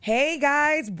Hey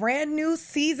guys, brand new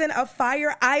season of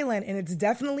Fire Island, and it's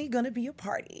definitely gonna be a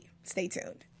party. Stay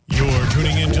tuned. You're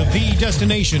tuning into the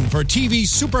destination for TV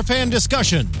superfan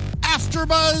discussion,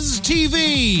 AfterBuzz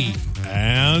TV.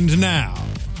 And now,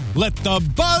 let the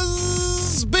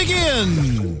buzz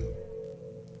begin.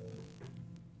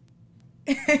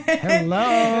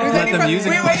 Hello. We're waiting for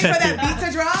that beat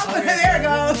to drop. There it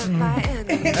goes.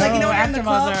 It's like, you know, we're in the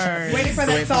club waiting for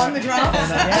that song to drop.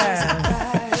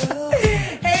 Yeah.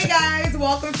 Hey guys,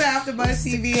 welcome to AfterBuzz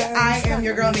TV. I am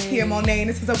your girl Nakia Monet, and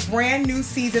this is a brand new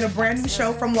season, a brand new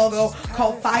show from Logo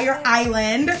called Fire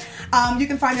Island. You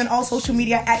can find me on all social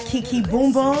media at Kiki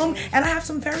Boom Boom, and I have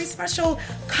some very special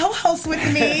co-hosts with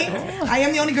me. I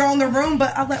am the only girl in the room,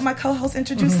 but I'll let my co-hosts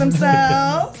introduce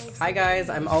themselves. Hi guys,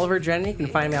 I'm Oliver Jen. You can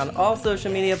find me on all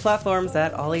social media platforms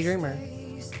at Ollie Dreamer.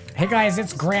 Hey guys,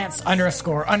 it's Grants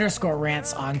 _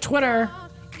 Rants on Twitter.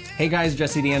 Hey guys,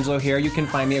 Jesse D'Angelo here. You can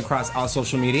find me across all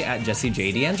social media at Jesse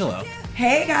J. D'Angelo.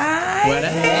 Hey guys. What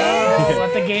up?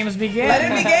 Let the games begin.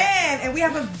 Let it begin. And we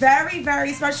have a very,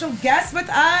 very special guest with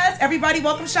us. Everybody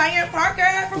welcome Cheyenne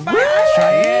Parker from Fire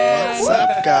Island. What's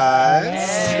up,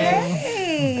 guys?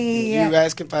 Hey. You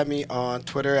guys can find me on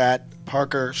Twitter at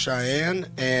Parker Cheyenne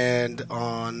and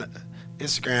on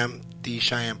Instagram, the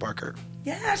Cheyenne Parker.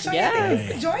 Yeah, Cheyenne,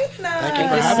 thanks for joining us. Thank you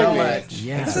for having me.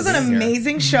 Yeah. This is an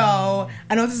amazing show.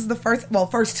 I know this is the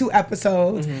first two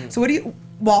episodes. Mm-hmm. So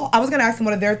I was going to ask them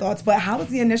what are their thoughts, but how was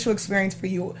the initial experience for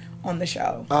you on the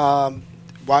show?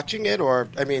 Watching it,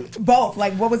 Both.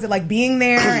 Like, what was it like being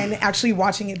there and actually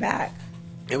watching it back?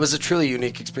 it was a truly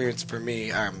unique experience for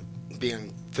me,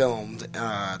 being filmed,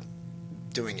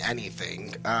 doing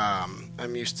anything.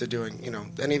 I'm used to doing,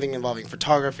 anything involving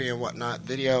photography and whatnot.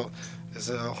 Video is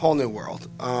a whole new world,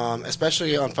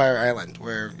 especially on Fire Island,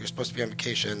 where you're supposed to be on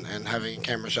vacation and having a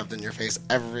camera shoved in your face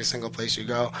every single place you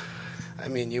go. I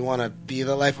mean, you want to be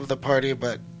the life of the party,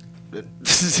 but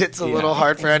it's a little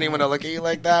hard for anyone to look at you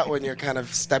like that when you're kind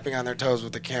of stepping on their toes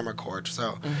with the camera cord.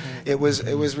 So it was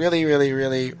really, really,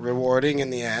 really rewarding in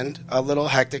the end. A little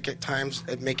hectic at times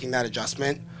at making that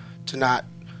adjustment to not,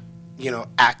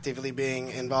 actively being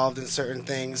involved in certain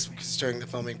things, because during the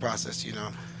filming process,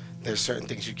 there's certain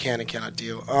things you can and cannot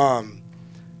do.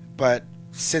 But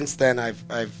since then,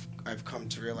 I've come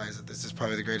to realize that this is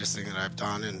probably the greatest thing that I've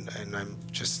done, and I'm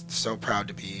just so proud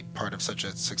to be part of such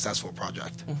a successful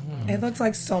project. It looks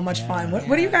like so much fun. What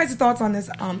are you guys' thoughts on this,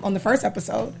 on the first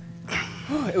episode?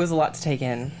 It was a lot to take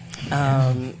in.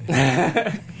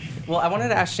 Well, I wanted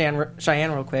to ask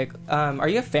Cheyenne real quick. Are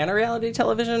you a fan of reality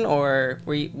television, or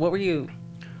what were you?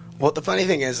 Well, the funny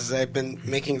thing is I've been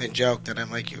making the joke that I'm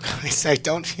like, you guys, I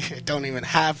don't even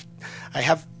have, I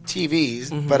have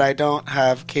TVs, but I don't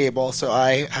have cable, so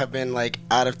I have been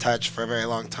out of touch for a very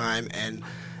long time and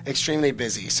extremely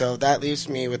busy. So that leaves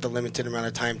me with a limited amount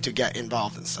of time to get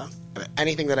involved in stuff.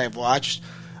 Anything that I've watched,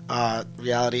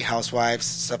 reality, Housewives,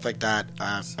 stuff like that,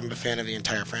 I'm a fan of the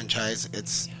entire franchise.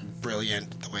 It's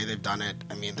brilliant the way they've done it.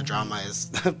 I mean, the drama is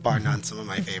bar none some of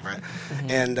my favorite.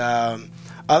 And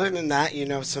other than that,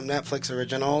 some Netflix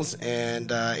originals and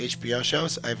HBO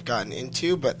shows I've gotten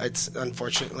into, but it's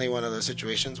unfortunately one of those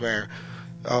situations where,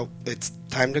 it's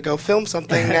time to go film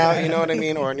something now, you know what I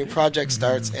mean? Or a new project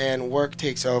starts and work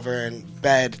takes over and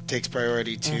bed takes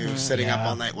priority to sitting up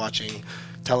all night watching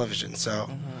television. So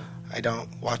I don't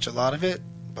watch a lot of it,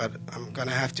 but I'm going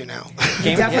to have to now.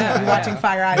 Definitely watching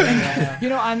Fire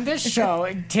Island. On this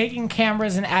show, taking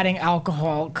cameras and adding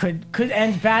alcohol could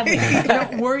end badly.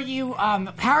 Were you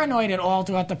paranoid at all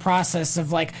throughout the process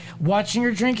of watching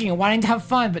or drinking and wanting to have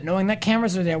fun, but knowing that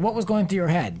cameras are there? What was going through your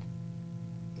head?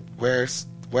 Where's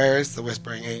the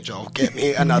whispering angel? Get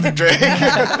me another drink.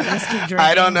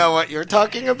 I don't know what you're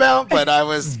talking about, but I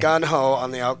was gung-ho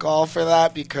on the alcohol for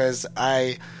that, because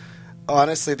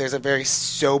honestly, there's a very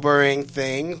sobering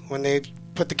thing when they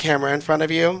put the camera in front of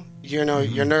you. Your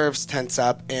nerves tense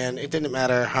up, and it didn't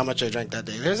matter how much I drank that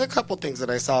day. There's a couple things that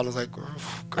I saw and was like,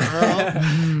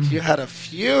 girl, you had a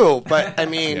few. But, I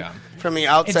mean, from the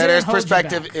outsider's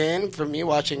perspective from me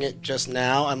watching it just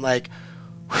now, I'm like,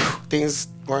 things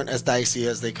weren't as dicey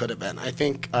as they could have been. I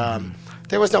think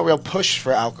there was no real push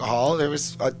for alcohol. There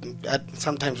was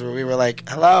sometimes where we were like,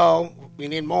 hello, we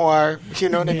need more. You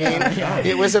know what I mean?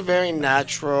 It was a very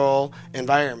natural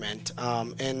environment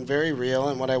and very real.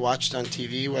 And what I watched on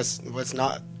TV was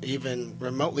not even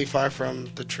remotely far from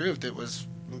the truth. It was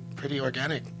pretty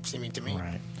organic, seeming to me.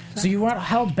 Right. So you weren't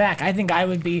held back. I think I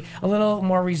would be a little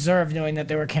more reserved knowing that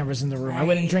there were cameras in the room. I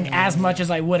wouldn't drink as much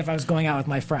as I would if I was going out with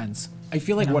my friends. I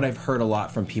feel like what I've heard a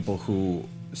lot from people who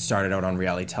started out on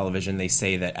reality television, they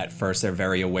say that at first they're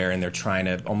very aware and they're trying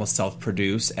to almost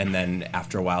self-produce, and then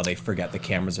after a while they forget the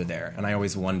cameras are there. And I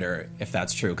always wonder if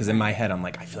that's true, because in my head I'm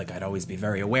like, I feel like I'd always be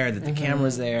very aware that the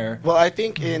camera's there. Well, I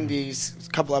think in these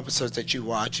couple episodes that you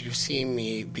watch, you see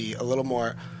me be a little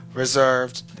more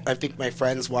reserved. I think my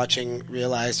friends watching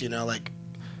realize, like,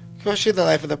 go shoot the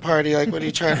life of the party. Like, what are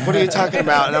you talking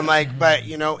about? And I'm like, but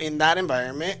in that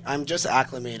environment, I'm just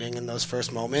acclimating in those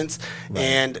first moments,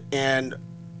 and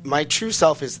my true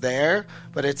self is there,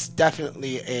 but it's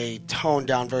definitely a toned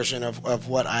down version of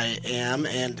what I am,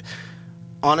 and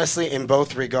honestly, in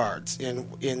both regards,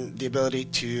 in the ability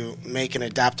to make and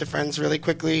adapt to friends really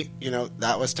quickly,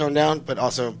 that was toned down, but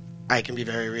also I can be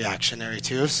very reactionary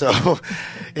too. So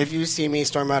if you see me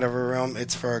storm out of a room,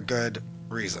 it's for a good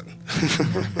reason.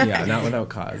 Yeah, not without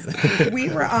cause. We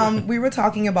were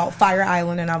talking about Fire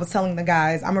Island, and I was telling the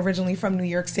guys I'm originally from New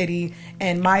York City,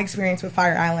 and my experience with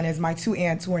Fire Island is my two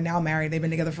aunts who are now married. They've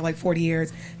been together for like 40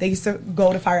 years. They used to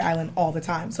go to Fire Island all the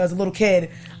time. So as a little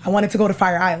kid, I wanted to go to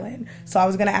Fire Island. So I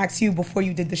was going to ask you, before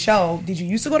you did the show, did you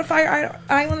used to go to Fire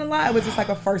Island a lot, or was this like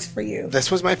a first for you?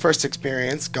 This was my first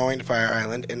experience going to Fire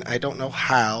Island, and I don't know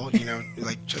how,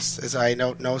 like just as I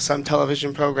know some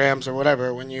television programs or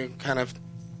whatever, when you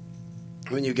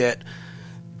get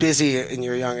busy in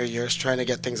your younger years trying to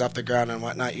get things off the ground and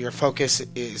whatnot, your focus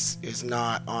is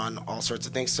not on all sorts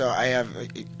of things. So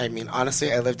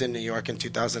honestly, I lived in New York in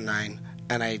 2009,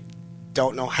 and I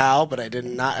don't know how, but I did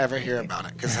not ever hear about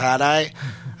it, because had I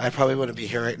probably wouldn't be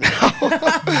here right now.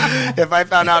 If I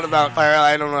found out about Fire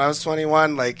Island when I was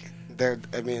 21, like,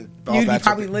 you'd be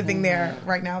probably living there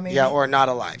right now, maybe. Yeah, or not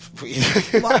alive.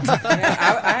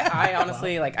 I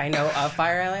honestly, I know of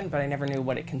Fire Island, but I never knew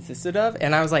what it consisted of.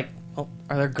 And I was like, oh,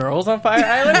 are there girls on Fire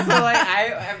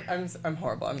Island? So, I'm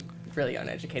horrible. I'm really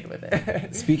uneducated with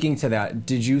it. Speaking to that,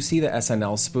 did you see the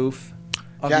SNL spoof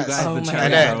of yes. you guys? Oh, the my Cherry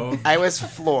God. Grove? I was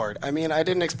floored. I mean, I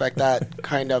didn't expect that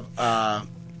kind of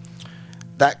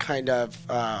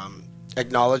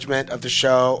acknowledgement of the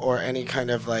show, or any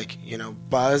kind of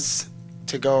buzz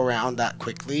to go around that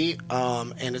quickly,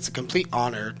 and it's a complete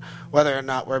honor whether or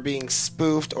not we're being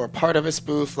spoofed or part of a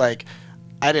spoof. Like,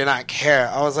 I did not care.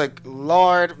 I was like,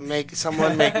 Lord, make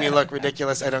me look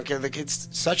ridiculous. I don't care. Like, it's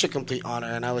such a complete honor,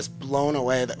 and I was blown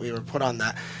away that we were put on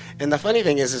that. And the funny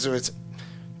thing is it was,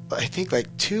 I think,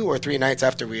 2 or 3 nights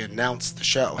after we announced the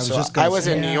show. I was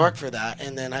in New York for that,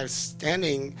 and then I was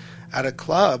standing at a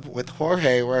club with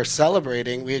Jorge. We're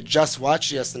celebrating. We had just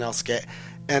watched the SNL skit,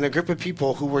 and a group of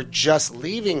people who were just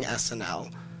leaving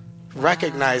SNL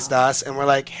recognized us, and were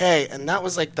like, hey, and that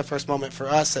was the first moment for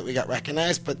us that we got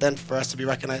recognized, but then for us to be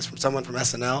recognized from someone from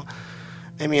SNL,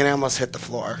 I mean, I almost hit the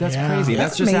floor. That's crazy.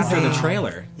 That's just amazing. after the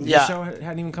trailer. Yeah. The show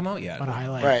hadn't even come out yet. What a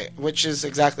highlight. Right, which is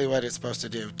exactly what it's supposed to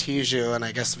do, tease you, and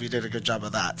I guess we did a good job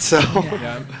of that. So,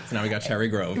 Yeah. So now we got Cherry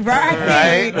Grove.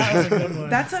 Right. That was a good one.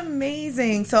 That's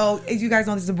amazing. So, as you guys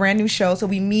know, this is a brand new show, so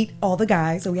we meet all the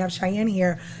guys. So we have Cheyenne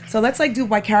here. So let's do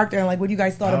by character and what you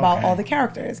guys thought about all the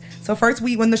characters. So first,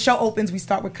 when the show opens, we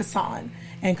start with Kassan.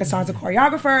 And Kassan's a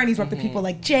choreographer, and he's worked with people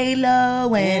like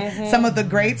J-Lo and some of the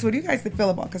greats. What do you guys feel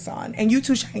about Kassan? And you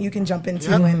too, Cheyenne, you can jump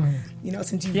into, and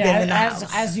since you've been in the house.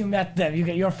 As you met them, you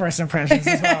get your first impressions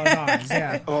as well as ours.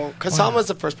 Yeah. Well, Kassan was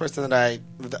the first person that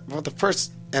the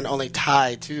first and only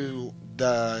tie to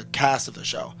the cast of the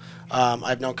show.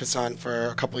 I've known Kassan for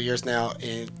a couple of years now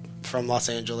from Los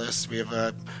Angeles. We have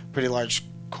a pretty large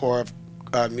core of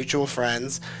mutual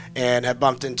friends, and have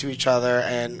bumped into each other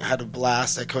and had a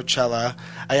blast at Coachella.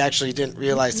 I actually didn't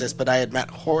realize this, but I had met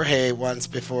Jorge once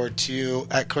before too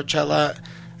at Coachella.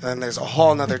 And then there's a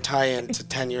whole nother tie-in to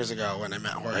 10 years ago when I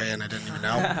met Jorge, and I didn't even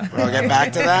know. We'll get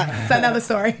back to that. It's another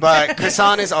story. But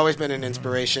Kassan has always been an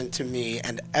inspiration to me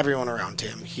and everyone around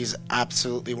him. He's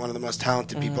absolutely one of the most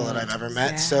talented people that I've ever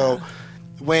met. Yeah. So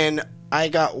when I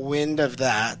got wind of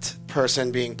that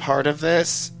person being part of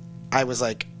this, I was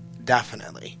like,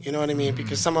 definitely. You know what I mean?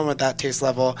 Because someone with that taste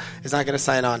level is not going to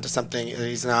sign on to something that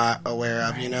he's not aware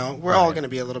of, We're all going to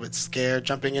be a little bit scared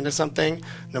jumping into something,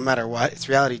 no matter what. It's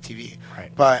reality TV.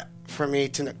 Right. But for me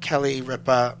to know Kelly,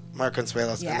 Ripa, Mark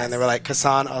Consuelos, and then they were like,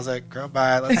 Kassan, I was like, girl,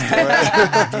 bye, let's do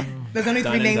it. There's only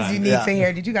Done 3 and names done. you need to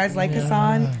hear. Did you guys like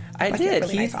Kassan? I did.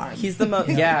 Really nice arms. He's the most.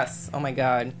 Yes. Oh my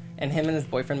God. And him and his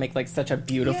boyfriend make such a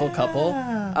beautiful couple.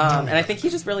 And I think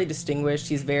he's just really distinguished.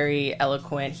 He's very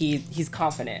eloquent. He's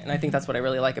confident, and I think that's what I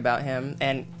really like about him.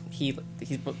 And he's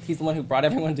the one who brought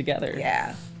everyone together.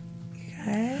 Yeah.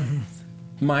 Yes.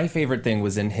 My favorite thing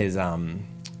was in his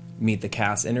Meet the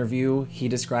Cast interview, he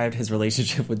described his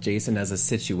relationship with Jason as a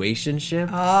situationship.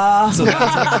 So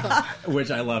which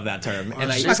I love that term.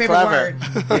 And She's My favorite clever.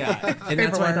 word. yeah, and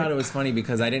that's why I thought it was funny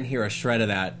because I didn't hear a shred of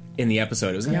that in the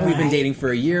episode. It was like, we've been dating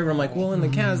for a year. But I'm like, well, in the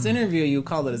Cast interview, you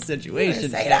called it a situation.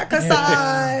 Say that,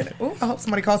 Kassan. Ooh, I hope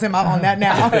somebody calls him out on that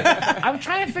now. I'm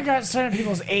trying to figure out certain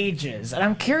people's ages, and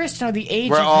I'm curious to know the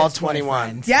age We're of all his 21.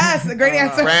 boyfriend. Yes, a great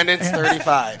answer. Brandon's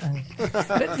 35.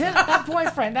 That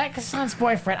boyfriend, that Kassan's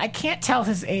boyfriend, I can't tell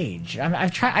his age.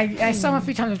 I saw him a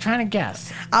few times. I'm trying to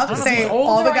guess. I'll just say Older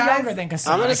all the or younger guys. than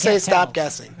Kassan. I'm going I to say can't stop tell.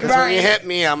 guessing. Because when Right. you hit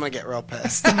me, I'm going to get real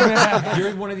pissed.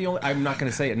 You're one of the only. I'm not going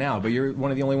to say it now, but you're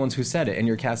one of the only ones who said it in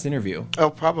your Cast interview. Oh,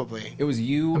 probably. It was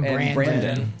you and Brandon.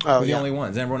 Brandon. Oh, were the yeah. only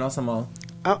ones. Everyone else, I'm all.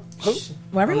 Oh, who?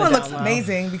 Well, everyone On the looks down low.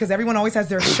 amazing because everyone always has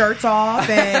their shirts off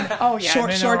and Oh, yeah, short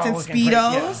they're shorts all and looking great,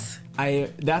 speedos.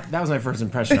 That was my first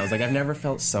impression. I was like, I've never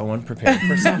felt so unprepared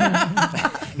for something.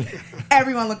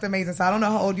 Everyone looked amazing. So I don't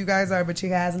know how old you guys are, but you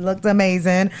guys looked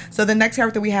amazing. So the next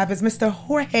character we have is Mr.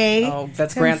 Jorge. Oh,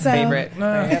 that's Grant's himself. favorite.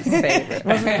 Grant's favorite.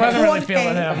 Wasn't really Jorge.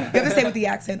 feeling him. You have to say with the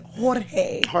accent,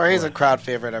 Jorge. Jorge's a crowd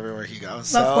favorite everywhere he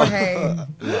goes. Love So. Jorge.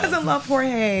 Who doesn't love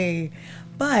Jorge?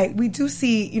 But we do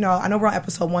see, I know we're on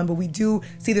episode 1, but we do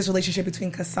see this relationship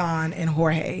between Kassan and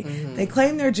Jorge. They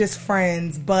claim they're just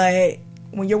friends, but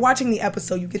when you're watching the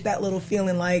episode, you get that little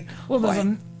feeling like, Well, there's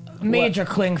a major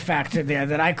cling factor there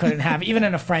that I couldn't have, even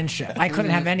in a friendship. I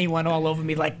couldn't have anyone all over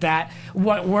me like that.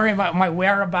 Worrying about my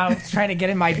whereabouts, trying to get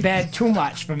in my bed, too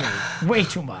much for me. Way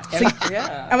too much.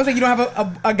 Yeah. I was like, you don't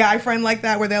have a guy friend like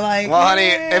that where they're like, Well, honey,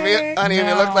 "Hey." if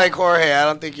you look like Jorge, I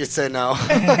don't think you'd say no.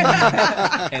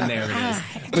 And there it is.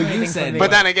 But you said,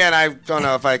 But then again, I don't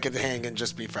know if I could hang and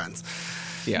just be friends.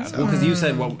 yeah, because you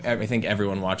said what I think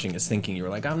everyone watching is thinking. You were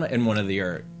like, I'm not in one of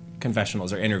your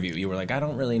confessionals or interview. You were like, I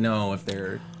don't really know if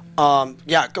they're.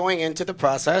 Yeah, going into the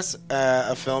process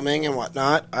of filming and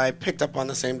whatnot, I picked up on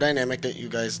the same dynamic that you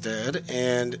guys did.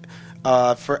 And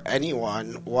for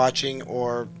anyone watching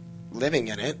or living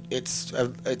in it, it's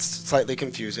slightly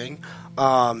confusing.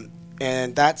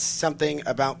 And that's something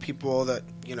about people that,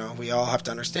 we all have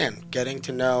to understand. Getting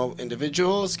to know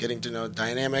individuals, getting to know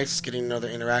dynamics, getting to know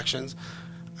their interactions.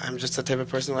 I'm just the type of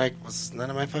person like, well, it's none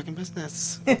of my fucking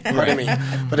business. You know what I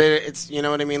mean? But it's, you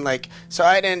know what I mean? Like, so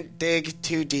I didn't dig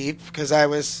too deep because I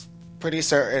was pretty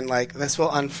certain, like, this will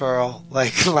unfurl.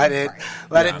 Like, let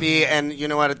it be. And you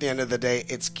know what? At the end of the day,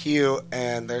 it's cute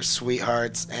and they're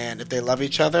sweethearts. And if they love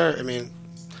each other, I mean,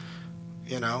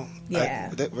 Yeah.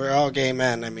 we're all gay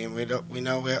men. I mean, we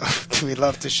know we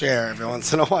love to share every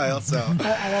once in a while. So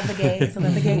I love the gays. I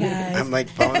love the gay guys. I'm like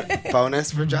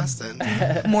bonus for Justin,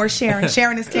 More sharing.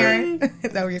 Sharing is caring.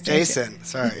 Is that what you're saying? Jason.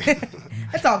 Sorry,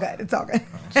 It's all good. It's all good.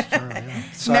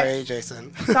 sorry,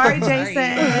 Jason. Sorry,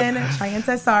 Jason. Cheyenne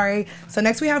says sorry. So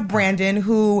next we have Brandon,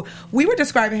 who we were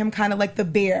describing him kind of like the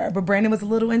bear, but Brandon was a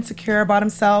little insecure about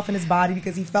himself and his body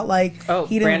because he felt like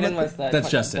he didn't Brandon look was the. That's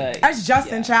Justin. That's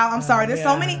Justin, child. I'm sorry. There's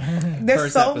so many. There's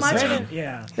First so episode. much.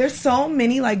 Yeah. There's so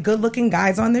many like good-looking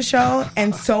guys on this show,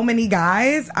 and so many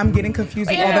guys. I'm getting confused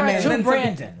with all the There are men. two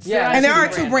Brandons. Yeah. And there are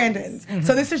Two two Brandons.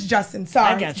 So this is Justin.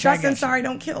 Sorry. I get you, I Justin, get you. sorry,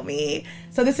 don't kill me.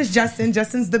 So this is Justin.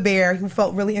 Justin's the bear who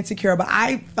felt really insecure, but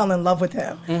I fell in love with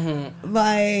him.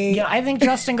 Like, Yeah, I think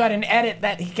Justin got an edit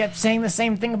that he kept saying the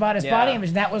same thing about his Yeah. body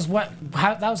image. That was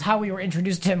how we were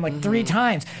introduced to him like 3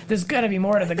 times. There's got to be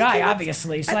more to the guy,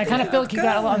 obviously. So I kind of feel like he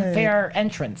got an unfair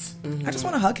entrance. I just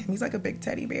want to hug him. He's like a big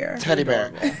teddy bear. Teddy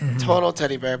bear, total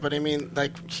teddy bear. But I mean,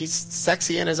 like, he's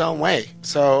sexy in his own way.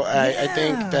 So I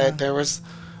think that there was,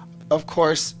 of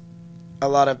course, a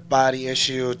lot of body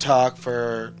issue talk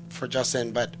for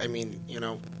Justin. But I mean,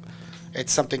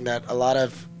 it's something that a lot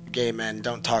of gay men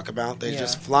don't talk about. They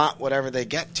just flaunt whatever they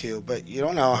get to. But you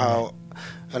don't know how.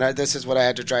 And this is what I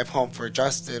had to drive home for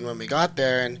Justin when we got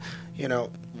there. And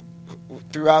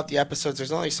throughout the episodes,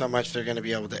 there's only so much they're going to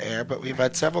be able to air, but we've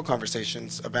had several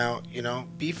conversations about,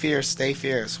 be fierce, stay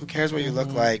fierce. Who cares what you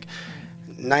look like?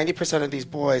 90% of these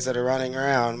boys that are running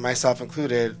around, myself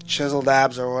included, chiseled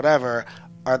abs or whatever,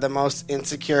 are the most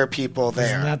insecure people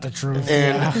there. Isn't that the truth?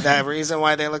 And the reason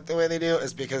why they look the way they do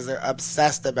is because they're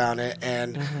obsessed about it,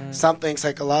 and something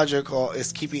psychological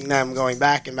is keeping them going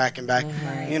back and back and back.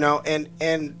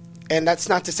 And that's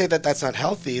not to say that that's not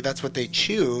healthy. That's what they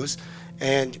choose.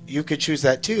 And you could choose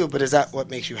that too, but is that what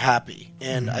makes you happy?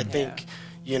 And I think,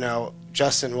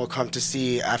 Justin will come to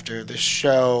see after the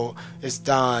show is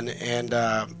done, and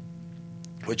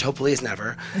which hopefully is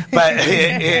never. But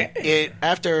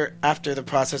after the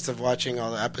process of watching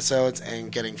all the episodes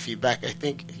and getting feedback, I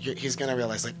think he's going to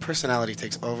realize, like, personality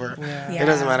takes over. It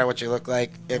doesn't matter what you look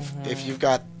like. If you've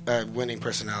got a winning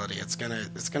personality, it's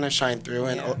gonna shine through,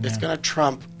 and it's gonna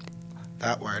trump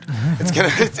that word. It's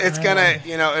gonna,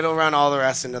 it'll run all the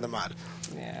rest into the mud.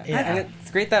 Yeah. And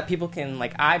it's great that people can,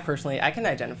 like, I can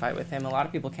identify with him. A lot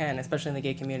of people can, especially in the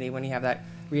gay community, when you have that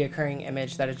reoccurring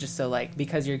image that is just so, like,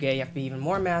 because you're gay, you have to be even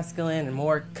more masculine and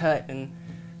more cut. And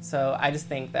so I just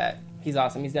think that he's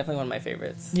awesome. He's definitely one of my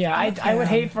favorites. Yeah, I would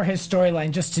hate for his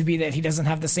storyline just to be that he doesn't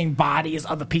have the same body as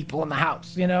other people in the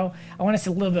house, I want to see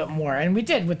a little bit more. And we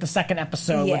did with the second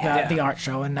episode with the art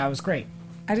show, and that was great.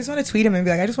 I just want to tweet him and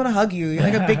be like, I just want to hug you. You're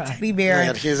like a big teddy bear.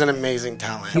 Yeah, he's an amazing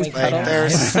talent. Can we cuddle?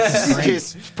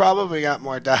 He's probably got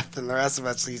more depth than the rest of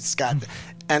us. He's got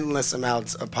endless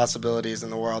amounts of possibilities in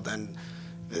the world, and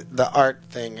the art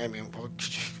thing, I mean,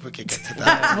 we could get to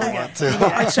that if we want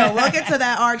to. Art show. We'll get to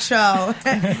that art show.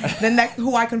 The next,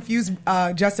 who I confused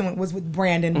Justin was with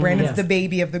Brandon. Brandon's the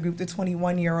baby of the group, the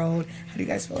 21-year-old. How do you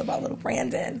guys feel about little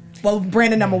Brandon? Well,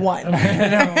 Brandon number one.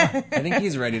 I think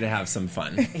he's ready to have some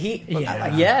fun.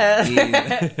 Yes.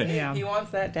 He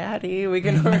wants that daddy. We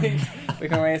can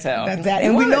already tell. That daddy.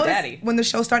 And we noticed when the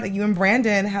show started, you and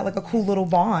Brandon had like a cool little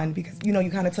bond because you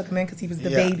kind of took him in because he was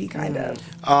the baby, kind of.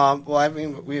 Well, I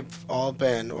mean, we've all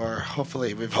been, or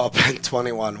hopefully we've all been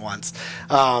 21 once.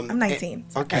 I'm 19.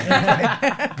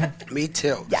 Okay. Me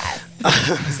too. Yes.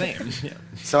 Same. Yeah.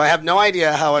 So I have no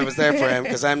idea how I was there for him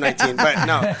because I'm 19. But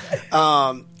no,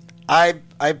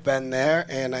 I've been there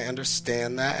and I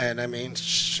understand that. And I mean,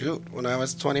 shoot, when I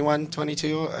was 21,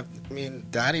 22, I mean,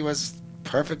 Daddy was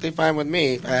perfectly fine with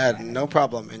me. I had no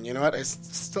problem. And you know what? I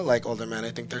still like older men. I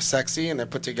think they're sexy and they're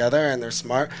put together and they're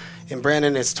smart. And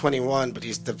Brandon is 21, but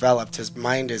he's developed. His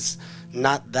mind is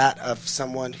not that of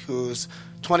someone who's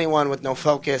 21 with no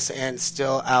focus and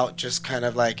still out just kind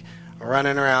of like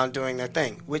running around doing their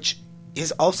thing, which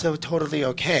is also totally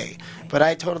okay. But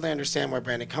I totally understand where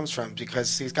Brandon comes from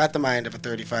because he's got the mind of a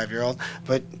 35-year-old,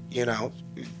 but,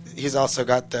 he's also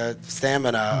got the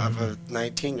stamina of a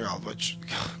 19-year-old, which...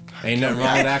 Ain't nothing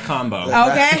wrong with that combo.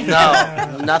 Okay.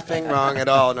 No, nothing wrong at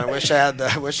all. And I wish I had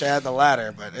the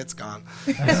latter, but it's gone.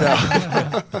 So.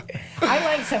 I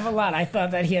liked him a lot. I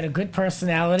thought that he had a good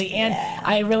personality, and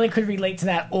I really could relate to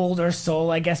that older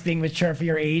soul, I guess, being mature for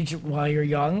your age while you're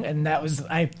young. And that was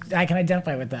I can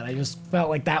identify with that. I just felt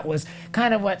like that was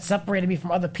kind of what separated me from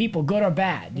other people, good or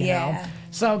bad. You know?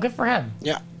 So good for him.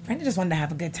 Yeah. Brandon just wanted to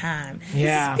have a good time.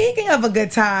 Yeah. Speaking of a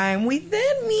good time, we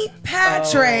then meet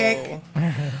Patrick,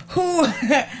 who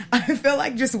I feel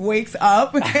like just wakes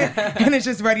up and is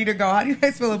just ready to go. How do you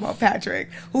guys feel about Patrick,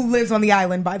 who lives on the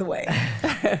island, by the way?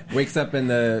 Wakes up in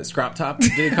the scrap top.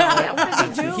 Did he call it? What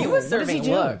does he do? He was serving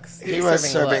looks. He was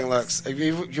serving looks. If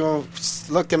you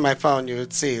looked at my phone, you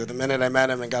would see the minute I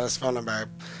met him and got his phone number,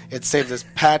 it saved as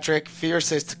Patrick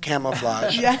Fiercest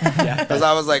Camouflage. Because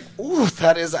I was like, ooh,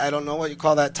 that is, I don't know what you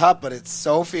call that top, but it's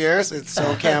so fierce, it's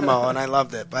so camo, and I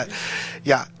loved it. But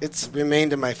yeah, it's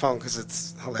remained in my phone because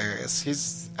it's hilarious.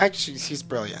 He's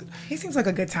brilliant. He seems like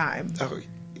a good time. Oh,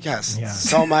 yes,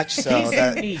 so much so. He's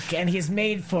that unique, and he's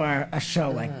made for a show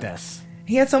like this.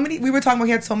 He had so many. We were talking about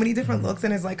he had so many different looks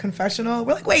in his like confessional.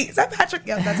 We're like, wait, is that Patrick?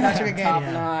 Yeah, that's Patrick again. Top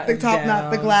knot, the top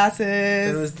knot, the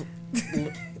glasses. It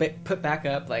was put back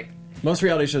up like. Most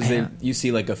reality shows, you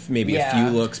see like maybe a few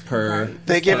looks per.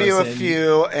 They give you a person.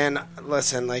 few, and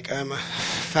listen, like I'm a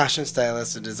fashion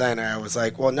stylist and designer. I was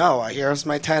like, well, no, here's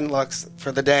my 10 looks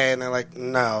for the day, and they're like,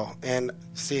 no. And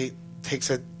see, takes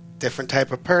a different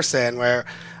type of person where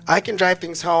I can drive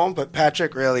things home, but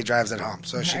Patrick really drives it home.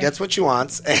 So she gets what she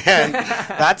wants, and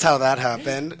that's how that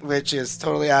happened, which is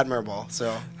totally admirable.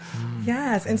 So.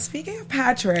 Yes, and speaking of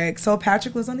Patrick, so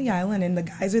Patrick lives on the island and the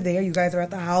guys are there. You guys are at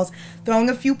the house throwing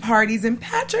a few parties, and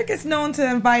Patrick is known to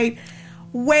invite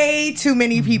way too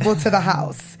many people to the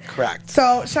house. Correct.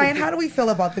 So, Cheyenne, how do we feel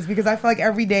about this? Because I feel like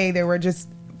every day there were just...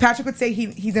 Patrick would say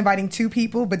he's inviting 2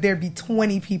 people, but there'd be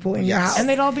 20 people in your house. And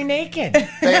they'd all be naked.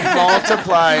 They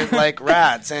multiply like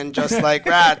rats, and just like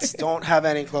rats, don't have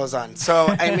any clothes on. So,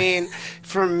 I mean,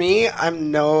 for me, I'm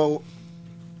no...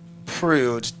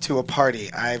 prude to a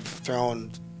party. I've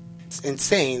thrown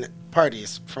insane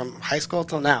parties from high school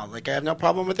till now. Like, I have no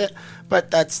problem with it, but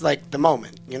that's like the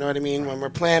moment. You know what I mean? When we're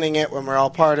planning it, when we're all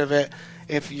part of it.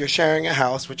 If you're sharing a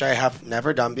house, which I have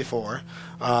never done before,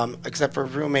 except for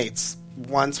roommates,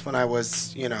 once when I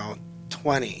was,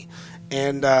 20.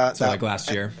 And so like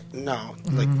last year? No,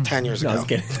 like 10 years ago. I was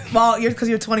kidding. Well, because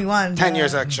you're 21. 10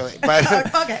 years, actually. But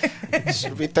okay.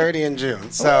 she'll be 30 in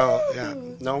June. So, yeah,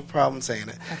 no problem saying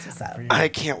it. That's what's up. I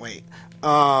can't wait.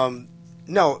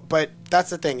 No, but that's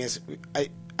the thing is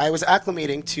I was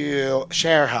acclimating to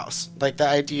share house, like the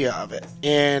idea of it.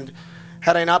 And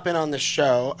had I not been on the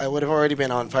show, I would have already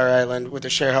been on Fire Island with a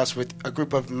share house with a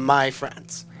group of my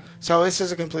friends. So this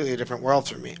is a completely different world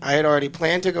for me. I had already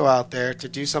planned to go out there to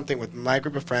do something with my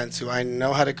group of friends who I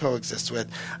know how to coexist with.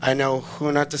 I know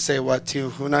who not to say what to,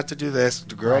 who not to do this.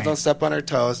 The girl don't step on her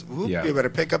toes. Whoop, you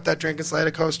better pick up that drink and slide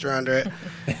a coaster under it.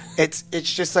 It's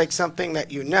just like something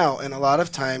that you know. And a lot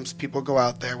of times people go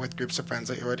out there with groups of friends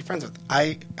that you're already friends with.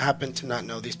 I happen to not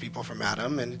know these people from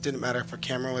Adam, and it didn't matter if a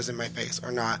camera was in my face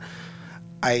or not.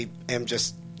 I am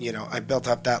just, I built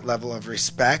up that level of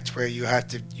respect where you have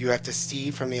to see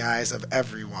from the eyes of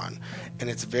everyone. And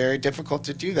it's very difficult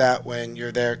to do that when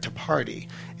you're there to party.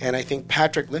 And I think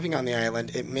Patrick living on the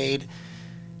island, it made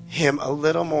him a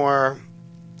little more,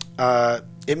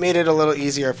 it made it a little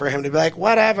easier for him to be like,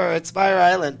 whatever, it's Fire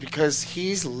Island, because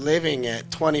he's living it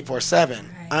 24/7. Right.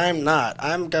 I'm not.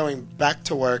 I'm going back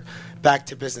to work, back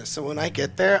to business. So when I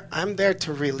get there, I'm there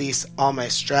to release all my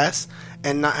stress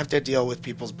and not have to deal with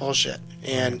people's bullshit.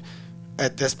 And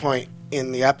at this point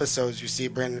in the episodes, you see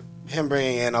him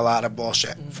bringing in a lot of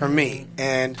bullshit for me.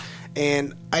 And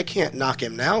I can't knock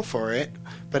him now for it.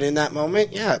 But in that moment,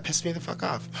 it pissed me the fuck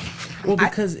off. Well,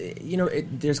 because,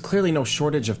 there's clearly no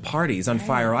shortage of parties on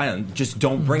Fire Island. Just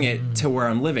don't bring it to where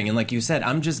I'm living. And like you said,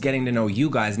 I'm just getting to know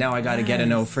you guys. Now I got to get to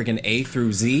know freaking A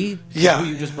through Z. Yeah. Who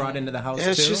you just brought into the house,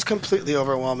 It's just completely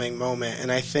overwhelming moment.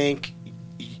 And I think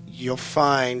you'll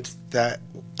find that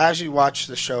as you watch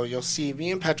the show, you'll see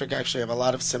me and Patrick actually have a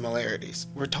lot of similarities.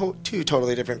 We're two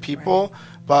totally different people.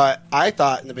 But I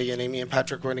thought in the beginning me and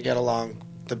Patrick were going to get along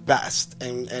the best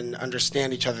and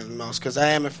understand each other the most, because I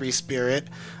am a free spirit,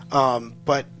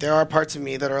 but there are parts of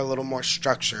me that are a little more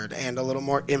structured and a little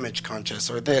more image conscious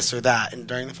or this or that, and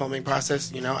during the filming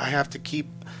process, I have to keep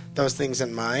those things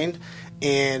in mind,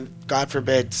 and God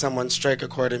forbid someone strike a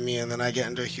chord in me and then I get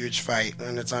into a huge fight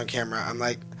and it's on camera. I'm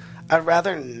like, I'd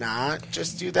rather not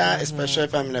just do that, especially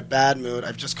if I'm in a bad mood.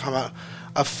 I've just come out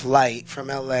a flight from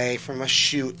LA from a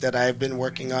shoot that I've been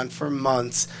working on for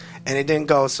months, and it didn't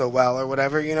go so well or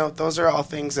whatever. Those are all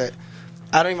things that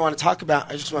I don't even want to talk about.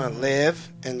 I just want to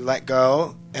live and let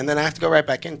go, and then I have to go right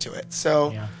back into it.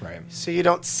 So, so you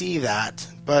don't see that,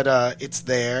 but it's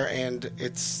there, and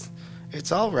it's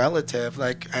all relative.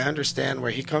 Like, I understand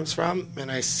where he comes from, and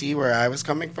I see where I was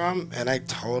coming from, and I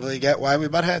totally get why we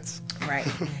butt heads. Right.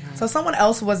 So someone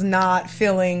else was not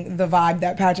feeling the vibe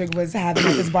that Patrick was having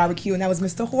at this barbecue, and that was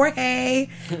Mr. Jorge.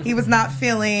 He was not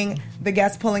feeling the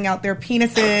guests pulling out their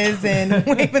penises and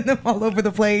waving them all over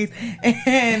the place.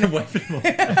 And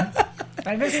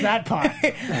I missed that part.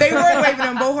 They were waving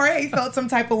them, but Jorge felt some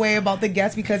type of way about the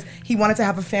guests because he wanted to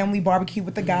have a family barbecue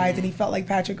with the guys, and he felt like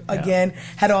Patrick, again,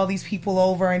 had all these people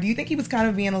over. And do you think he was kind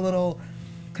of being a little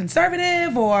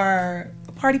conservative or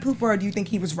a party pooper, or do you think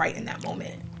he was right in that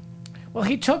moment? Well,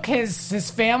 he took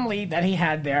his family that he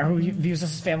had there, who he views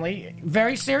as his family,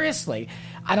 very seriously.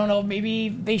 I don't know, maybe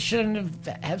they shouldn't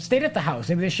have stayed at the house.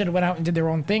 Maybe they should have went out and did their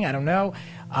own thing. I don't know.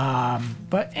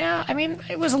 But,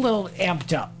 it was a little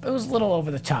amped up. It was a little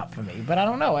over the top for me. But I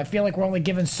don't know. I feel like we're only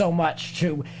given so much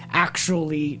to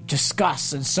actually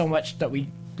discuss and so much that we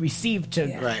receive to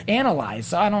analyze.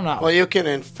 So I don't know. Well, you can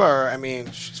infer.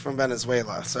 She's from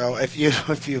Venezuela. So if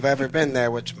you've ever been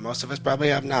there, which most of us probably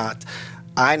have not,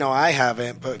 I know I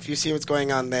haven't, but if you see what's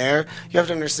going on there, you have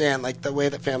to understand, like, the way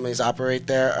that families operate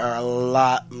there are a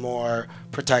lot more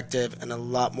protective and a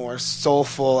lot more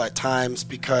soulful at times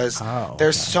because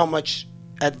there's so much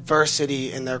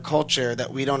adversity in their culture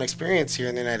that we don't experience here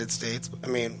in the United States.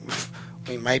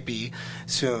 We might be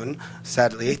soon,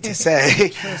 sadly to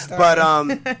say,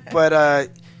 but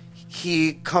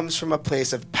he comes from a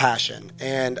place of passion,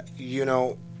 and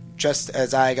just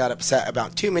as I got upset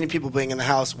about too many people being in the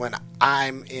house when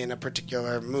I'm in a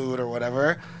particular mood or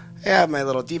whatever, I have my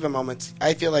little diva moments.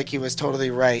 I feel like he was totally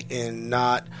right in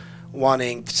not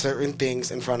wanting certain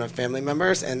things in front of family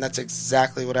members, and that's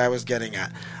exactly what I was getting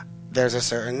at. There's a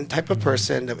certain type of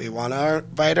person that we want to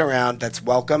invite around that's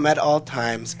welcome at all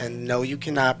times, and no, you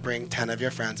cannot bring 10 of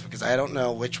your friends because I don't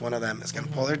know which one of them is going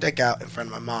to pull their dick out in front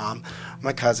of my mom,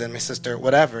 my cousin, my sister,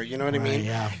 whatever. You know what I mean?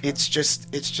 Yeah. It's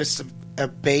just a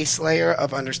base layer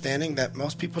of understanding that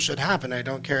most people should have, and I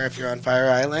don't care if you're on Fire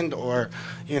Island or,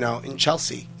 in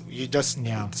Chelsea. You just,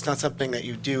 it's not something that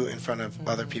you do in front of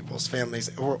other people's families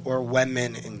or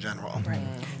women in general. Right.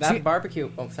 That barbecue,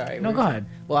 sorry. No, go ahead.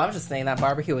 Well, I was just saying that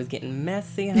barbecue was getting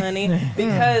messy, honey,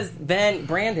 because then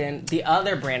Brandon, the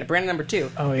other Brandon number 2,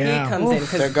 he comes in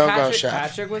because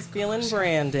Patrick was feeling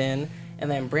Brandon. And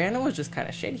then Brandon was just kind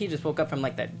of shady. He just woke up from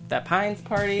like that Pines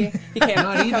party. He came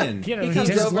Not even. He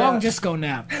comes over. Long disco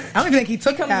nap. I don't even think he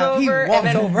took a nap. He walked and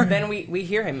then, over. Then we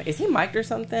hear him. Is he mic'd or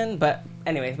something? But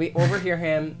anyways, we overhear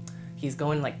him. he's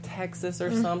going like Texas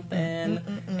or something.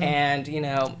 And, you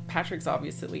know, Patrick's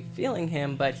obviously feeling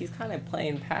him, but he's kind of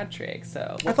playing Patrick.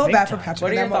 So I felt bad for Patrick.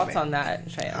 what are in your that thoughts moment. on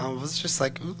that, Cheyenne? I was just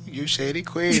like, ooh, you shady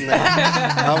queen.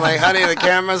 I'm like, honey, the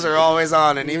cameras are always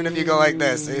on, and even if you go like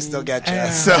this, they still get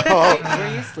you. So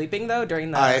Were you sleeping, though,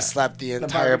 during the I slept the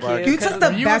entire barbecue? bar. You took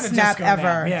the You best were the nap disco ever.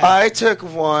 nap, yeah. I took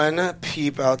one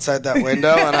peep outside that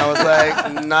window, and I was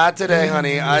like, not today,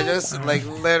 honey. I just, like,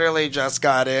 literally just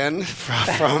got in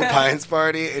from Pine's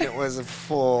party, and it was a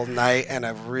full night and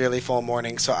a really full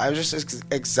morning. So I was just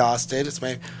exhausted.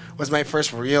 Was my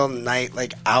first real night,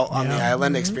 like, out on the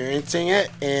island experiencing it,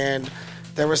 and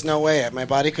there was no way. My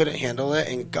body couldn't handle it,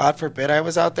 and God forbid I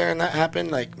was out there and that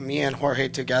happened. Like, me and Jorge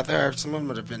together, someone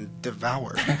would have been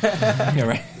devoured. Yeah,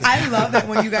 right. I love that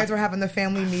when you guys were having the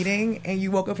family meeting and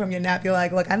you woke up from your nap, you're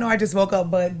like, look, I know I just woke up,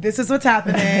 but this is what's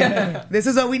happening. This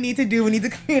is what we need to do. We need to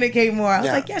communicate more. I was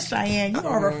Yeah. like, yes, Cheyenne, you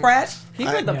are refreshed. He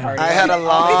heard the party. I had a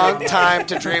long time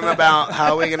to dream about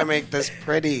how are we going to make this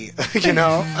pretty, you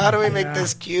know? How do we make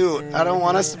this cute? I don't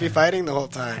want us to be fighting the whole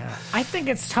time. I think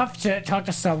it's tough to talk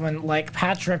to someone like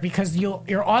Patrick because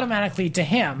you're automatically to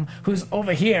him, who's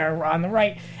over here on the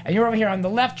right, and you're over here on the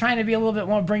left, trying to be a little bit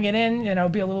more, bring it in, you know,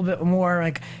 be a little bit more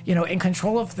like, you know, in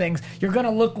control of things. You're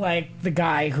gonna look like the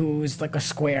guy who's like a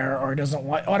square or doesn't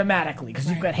want automatically because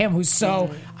you've got him who's so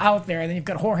out there, and then you've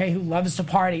got Jorge who loves to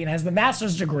party and has the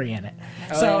master's degree in it.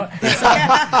 So you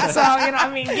know,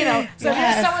 I mean, you know, so if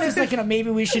there's someone who's like, you know,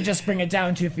 maybe we should just bring it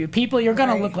down to a few people, you're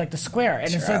gonna look like the square, and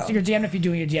so you're damned if you do,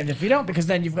 and you're damned if you don't, because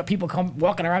then you've got people come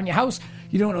walking around your house,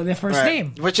 you don't know their first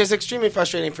name. Which is extremely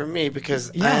frustrating for me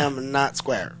because I Yeah. am not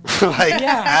square, like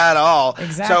at all.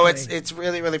 Exactly. So it's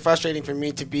really, really frustrating for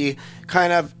me to be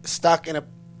kind of stuck in a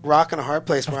rock and a hard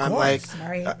place where I'm like,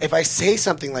 Right. if I say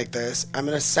something like this, I'm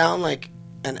going to sound like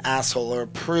an asshole or a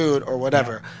prude or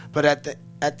whatever. But at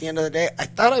the end of the day, I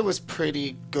thought I was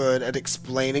pretty good at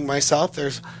explaining myself.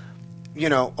 There's, you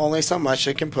know, only so much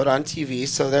I can put on TV,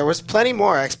 so there was plenty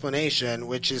more explanation,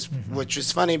 which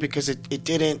is funny because it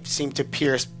didn't seem to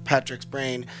pierce Patrick's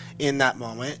brain in that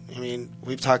moment. I mean,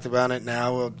 we've talked about it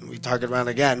now. We talk about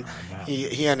it again.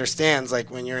 He understands,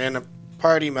 like, when you're in a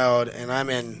party mode and I'm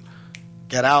in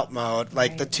get out mode,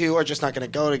 like the two are just not going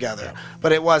to go together.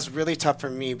 But it was really tough for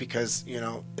me because, you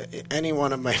know, any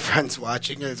one of my friends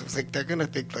watching it was like, they're going to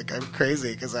think like I'm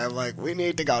crazy because I'm like, we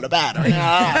need to go to bed. No,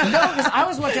 because I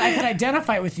was watching, I could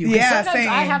identify with you. 'Cause Yeah, sometimes same.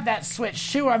 I have that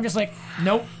switch too where I'm just like,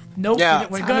 nope, Yeah.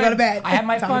 we're Time good. to go to bed. I had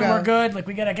my Time fun, to go. we're good. Like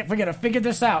we gotta figure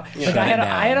this out. Like Shut it down.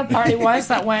 I had a party once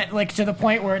that went like to the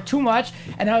point where too much,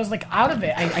 and I was like out of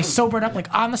it. I sobered up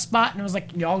like on the spot, and it was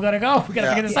like, y'all gotta go. We gotta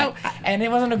figure this out. And it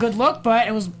wasn't a good look, but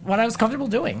it was what I was comfortable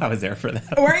doing. I was there for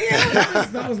that. Were you?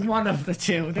 That was one of the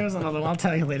two. There was another one. I'll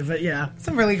tell you later. But yeah,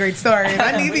 Some really great stories.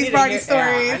 I need these party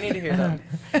stories. Yeah, I need to hear them.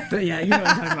 but yeah, you know what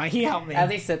I'm talking about. He helped me. As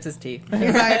he sips his tea.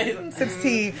 He's like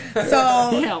 16. So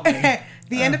He helped me.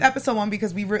 the end of episode 1,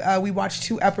 because we watched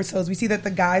 2 episodes, we see that the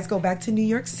guys go back to New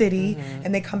York City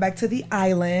and they come back to the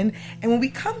island. And when we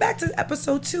come back to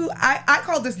episode 2, I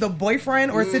call this the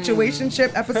boyfriend or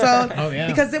situationship episode. Oh, yeah.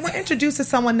 Because they were introduced to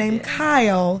someone named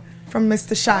Kyle from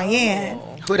Mr. Cheyenne.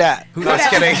 Who that? Just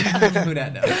kidding. Who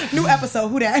that knows? New episode,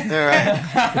 who that?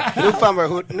 All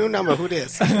right. New number. Who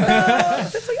this? So,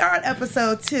 since we are on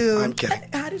episode 2, I'm kidding.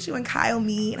 how did you and Kyle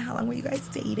meet? How long were you guys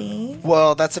dating?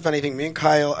 Well, that's the funny thing. Me and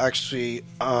Kyle actually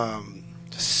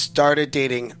started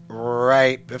dating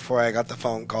right before I got the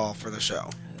phone call for the show.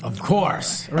 Of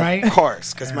course, right? Of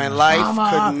course, because my life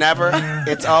could never.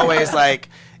 It's always like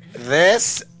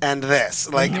this and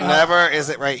this. Like never is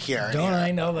it right here. and Don't here.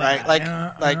 I know that?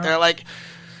 Right? Like they're like,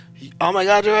 oh my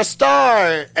God, you're a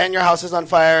star, and your house is on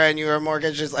fire, and your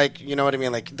mortgage is like, you know what I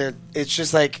mean? Like it's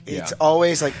just like it's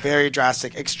always like very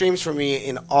drastic extremes for me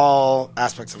in all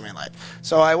aspects of my life.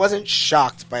 So I wasn't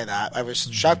shocked by that. I was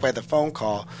shocked by the phone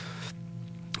call.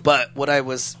 But what I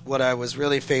was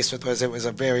really faced with was it was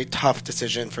a very tough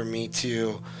decision for me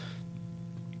to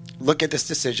look at this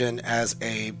decision as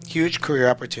a huge career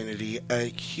opportunity, a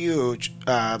huge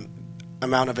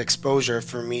amount of exposure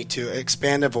for me to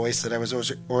expand a voice that I was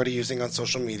already using on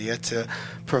social media to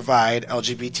provide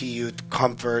LGBT youth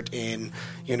comfort in,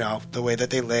 you know, the way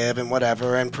that they live and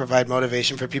whatever, and provide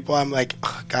motivation for people. I'm like,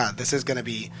 oh, God, this is going to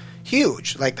be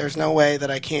huge. Like, there's no way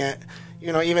that I can't.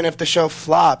 You know, even if the show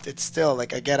flopped, it's still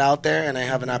like I get out there and I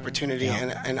have an opportunity,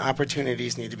 and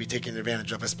opportunities need to be taken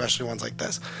advantage of, especially ones like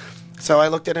this. So I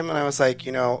looked at him and I was like,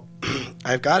 you know,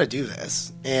 I've got to do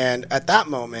this. And at that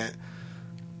moment,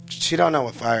 she don't know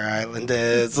what Fire Island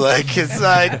is. Like, it's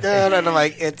like, and I'm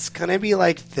like, it's gonna be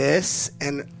like this,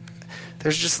 and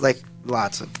there's just like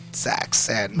lots of sex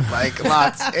and like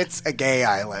lots. It's a gay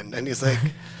island, and he's like,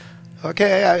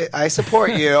 okay, I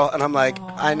support you. And I'm like,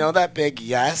 I know that big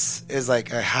yes is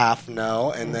like a half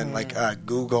no, and then like a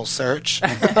Google search.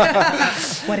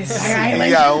 What is Fire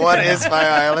Island? Yeah, what is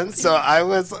Fire Island? So I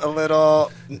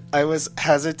was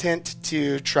hesitant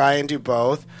to try and do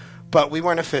both, but we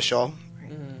weren't official.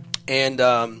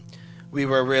 And we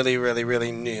were really, really,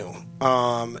 really new.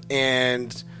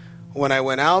 And when I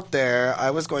went out there,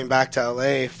 I was going back to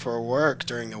LA for work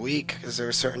during the week because there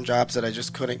were certain jobs that I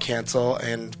just couldn't cancel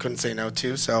and couldn't say no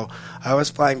to. So I was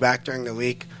flying back during the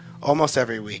week almost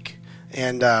every week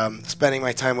and spending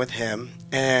my time with him.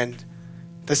 And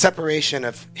the separation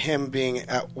of him being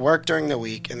at work during the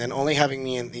week and then only having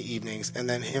me in the evenings and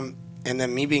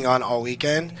then me being on all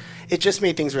weekend, it just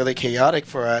made things really chaotic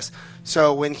for us.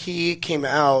 So when he came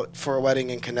out for a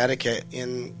wedding in Connecticut,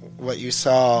 in what you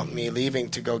saw me leaving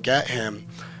to go get him,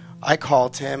 I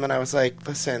called him and I was like,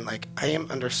 listen, like, I am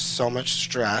under so much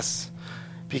stress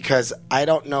because I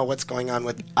don't know what's going on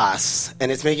with us,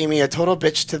 and it's making me a total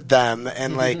bitch to them,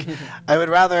 and like I would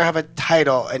rather have a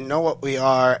title and know what we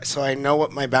are so I know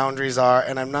what my boundaries are,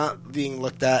 and I'm not being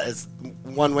looked at as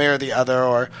one way or the other,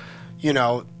 or, you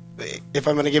know, if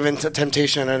I'm going to give in to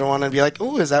temptation, I don't want to be like,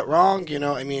 oh, is that wrong? You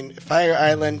know, I mean, Fire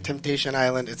Island, Temptation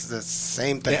Island, it's the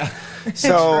same thing. Yeah.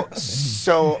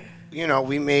 So, you know,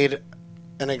 we made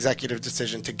an executive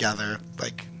decision together,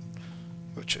 like,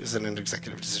 which isn't an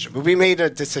executive decision, but we made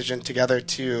a decision together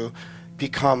to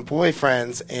become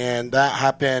boyfriends, and that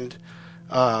happened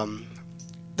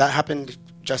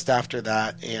just after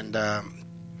that, and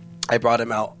I brought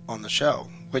him out on the show,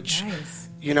 which,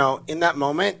 you know, in that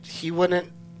moment, he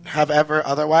wouldn't have ever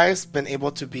otherwise been able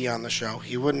to be on the show.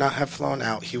 He would not have flown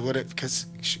out. He would have, because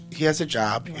he has a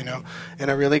job, you know,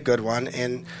 and a really good one.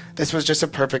 And this was just a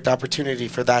perfect opportunity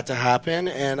for that to happen.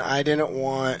 And I didn't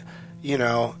want, you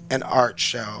know, an art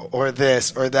show or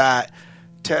this or that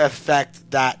to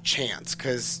affect that chance,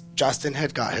 because Justin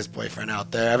had got his boyfriend out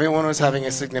there. Everyone was having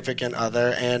a significant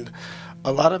other. And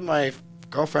a lot of my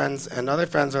girlfriends and other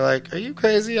friends are like, are you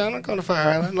crazy? I'm not going to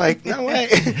Fire Island. Like, no way.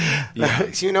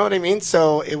 You know what I mean?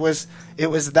 So it was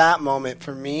that moment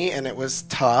for me, and it was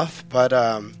tough, but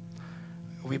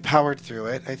we powered through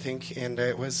it, I think, and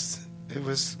it was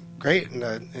great in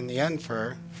the end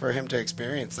for him to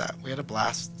experience that. We had a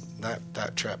blast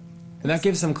that trip. And that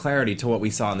gives some clarity to what we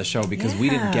saw on the show, because we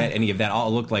didn't get any of that. All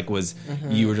it looked like was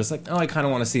you were just like, oh, I kind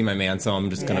of want to see my man, so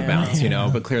I'm just going to bounce, you know?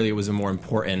 But clearly it was a more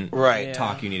important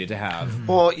talk you needed to have.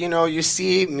 Well, you know, you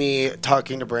see me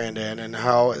talking to Brandon and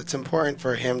how it's important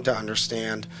for him to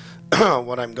understand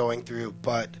what I'm going through,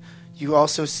 but you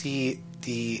also see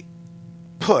the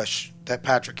push that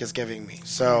Patrick is giving me.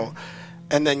 So,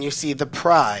 and then you see the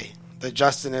pry that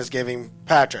Justin is giving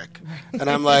Patrick. And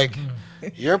I'm like,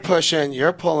 you're pushing,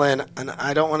 you're pulling, and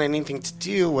I don't want anything to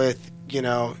do with, you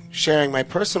know, sharing my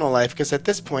personal life, because at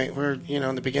this point we're, you know,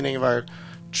 in the beginning of our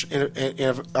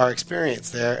experience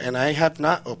there, and I have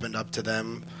not opened up to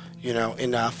them, you know,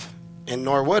 enough, and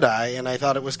nor would I, and I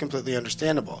thought it was completely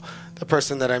understandable. The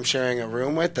person that I'm sharing a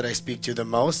room with, that I speak to the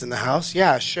most in the house,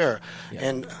 yeah, sure. Yeah.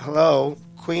 And hello,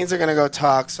 queens are going to go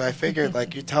talk, so I figured,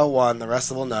 like, you tell one, the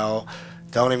rest will know.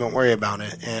 Don't even worry about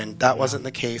it. And that wasn't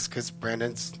the case, because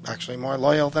Brandon's actually more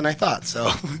loyal than I thought. So,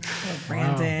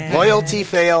 Brandon. Loyalty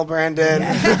fail, Brandon.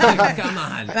 Come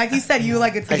on. Like you said, you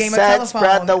like it's a game of said, telephone.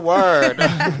 Spread the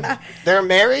word. They're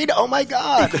married? Oh, my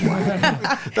God.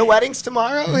 The wedding's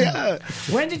tomorrow? Yeah.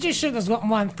 When did you shoot this? What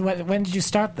month? When did you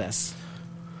start this?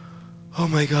 Oh,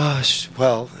 my gosh.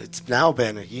 Well, it's now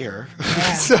been a year.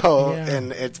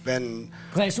 And it's been,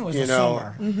 I assume it was the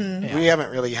summer. We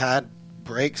haven't really had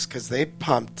breaks, because they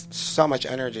pumped so much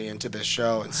energy into this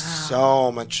show, and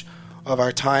so much of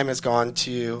our time has gone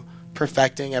to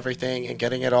perfecting everything and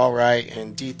getting it all right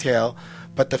in detail.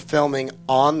 But the filming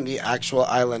on the actual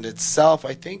island itself,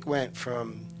 I think, went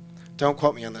from, don't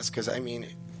quote me on this, because I mean,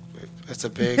 it's a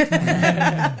big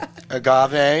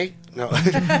agave. No,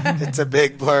 it's a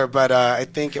big blur, but I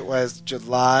think it was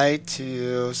July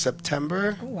to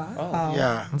September. Oh, wow.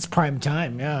 Yeah. It's prime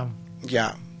time, yeah.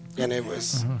 Yeah. And it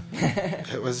was, I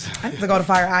have to go to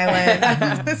Fire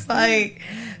Island. It's like,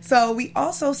 so we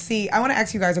also see, I want to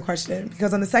ask you guys a question,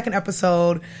 because on the second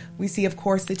episode, we see, of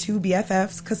course, the two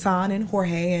BFFs, Kasan and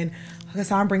Jorge, and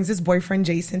Kasan brings his boyfriend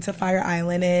Jason to Fire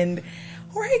Island, and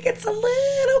Jorge gets a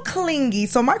little clingy.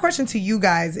 So my question to you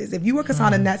guys is, if you were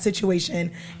Kasan in that situation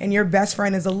and your best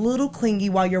friend is a little clingy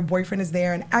while your boyfriend is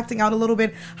there and acting out a little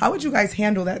bit, how would you guys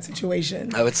handle that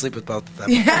situation? I would sleep with both of them.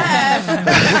 Yes.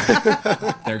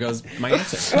 There goes my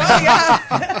answer. Well,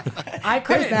 yeah. I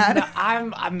couldn't. that. I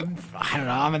don't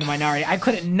know. I'm in the minority. I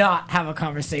couldn't not have a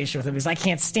conversation with him because I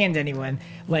can't stand anyone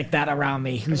like that around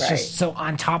me who's Right. just so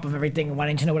on top of everything and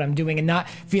wanting to know what I'm doing and not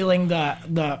feeling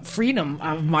the freedom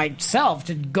of myself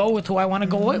to go with who I want to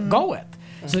go with.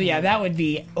 So yeah, that would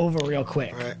be over real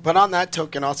quick. Right. But on that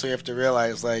token, also you have to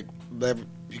realize, like,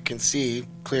 you can see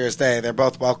clear as day, they're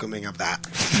both welcoming of that.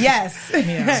 Yes.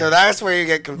 So that's where you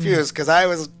get confused, because I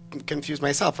was confused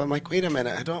myself. I'm like, wait a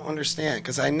minute, I don't understand,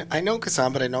 because I know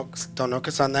Kassan, but I don't know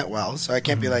Kassan that well, so I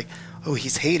can't be like, oh,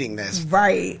 he's hating this.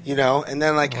 Right. You know? And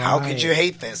then, like, how could you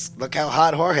hate this? Look how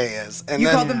hot Jorge is. And You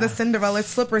then, called them the Cinderella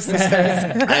Slipper Sisters.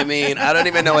 I mean, I don't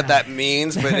even know what that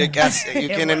means, but I guess you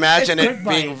can imagine it's it good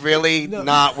being bite. really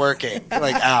not working,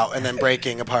 like out, and then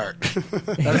breaking apart. I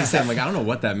was just saying, like, I don't know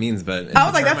what that means, but I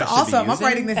was like, that's awesome. I'm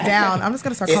writing this down. I'm just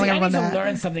going to start See, calling I need everyone to that.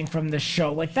 learn something from this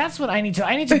show. Like that's what I need to.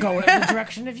 I need to go in the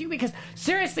direction of you because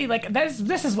seriously, like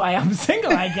this is why I'm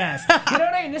single. I guess you know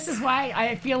what I mean. This is why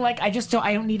I feel like I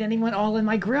don't need anyone all in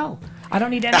my grill. I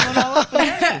don't need anyone all up in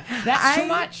me. That's too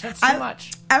much. That's too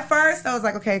much. At first, I was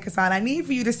like, okay, Kassan, I need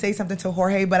for you to say something to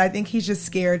Jorge, but I think he's just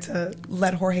scared to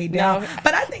let Jorge down. No.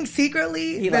 But I think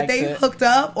secretly He that likes they it. hooked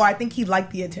up, or I think he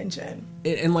liked the attention.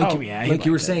 And like, Oh, yeah, he like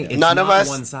you were liked it. saying, it's None not of us,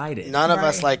 one-sided. none of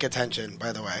us Right. like attention,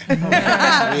 by the way. We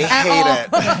hate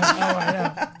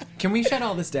it. Can we shut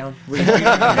all this down? No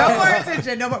more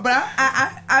attention, no more. But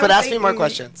I But was ask me more thinking-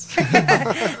 questions.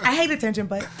 I hate attention,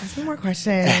 but ask me more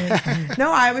questions.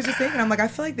 No, I was just thinking, I'm like, I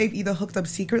feel like they've either hooked up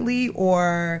secretly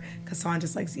or Kassan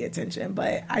just likes the attention.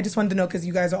 But I just wanted to know because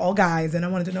you guys are all guys, and I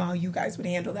wanted to know how you guys would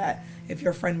handle that if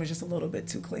your friend was just a little bit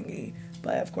too clingy.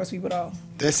 But of course, we would all.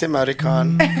 This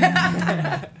emoticon,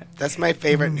 that's my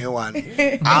favorite new one.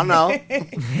 I don't know.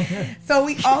 So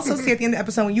we also see at the end of the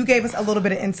episode, when you gave us a little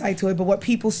bit of insight to it, but what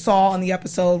people saw on the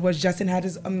episode was Justin had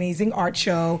his amazing art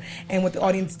show, and what the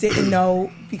audience didn't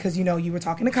know, because you were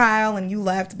talking to Kyle and you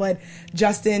left, but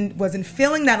Justin wasn't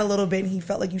feeling that a little bit, and he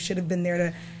felt like you should have been there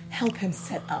to help him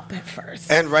set up at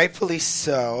first. And rightfully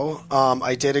so.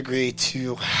 I did agree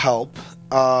to help.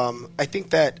 I think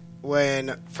that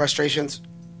when frustrations,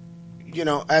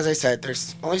 as I said,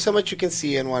 there's only so much you can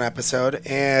see in one episode,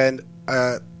 and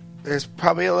there's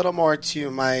probably a little more to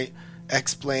my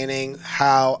explaining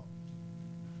how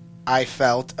I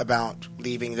felt about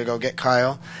leaving to go get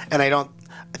Kyle. And I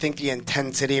think the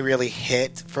intensity really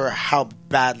hit for how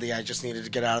badly I just needed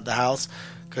to get out of the house,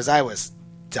 because I was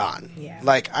done. Yeah.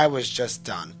 Like, I was just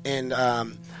done. And,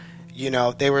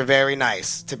 they were very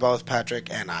nice to both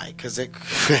Patrick and I, because you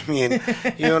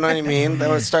know what I mean? They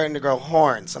were starting to grow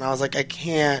horns. And I was like, I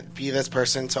can't be this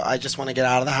person, so I just want to get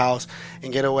out of the house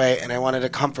and get away. And I wanted a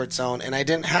comfort zone, and I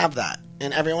didn't have that.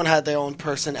 And everyone had their own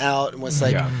person out and was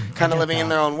like kind of living in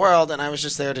their own world, and I was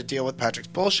just there to deal with Patrick's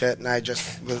bullshit, and I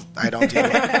don't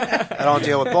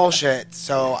deal with bullshit,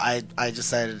 so I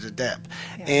decided to dip.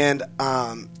 Yeah. And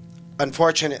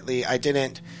unfortunately, I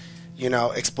didn't,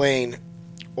 explain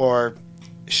or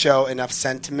show enough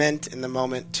sentiment in the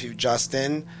moment to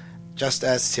Justin, just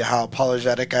as to how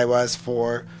apologetic I was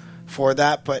for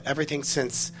that. But everything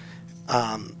since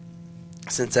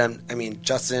then, I mean,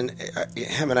 Justin,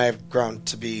 him and I have grown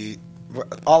to be,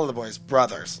 all of the boys,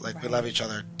 brothers. Like, we love each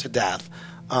other to death.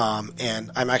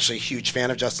 And I'm actually a huge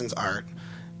fan of Justin's art.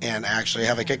 And I actually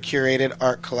have, like, a curated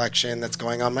art collection that's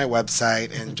going on my website,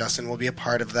 and Justin will be a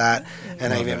part of that.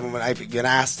 And I've even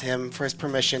asked him for his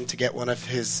permission to get one of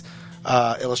his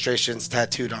illustrations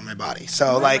tattooed on my body.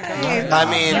 So, like, I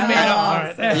mean,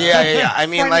 yeah. I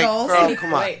mean, like, girl,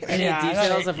 come on. Any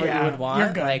details of what you would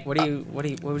want? Like, what would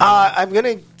you want? I'm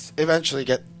gonna eventually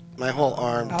get my whole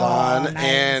arm done, nice.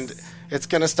 and it's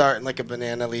gonna start in like a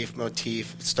banana leaf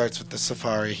motif. It starts with the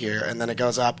safari here, and then it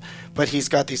goes up. But he's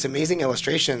got these amazing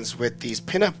illustrations with these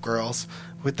pinup girls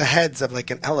with the heads of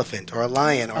like an elephant or a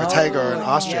lion or a tiger or an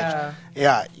ostrich.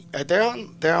 Yeah, they're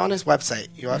on his website.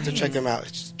 You'll have to check them out.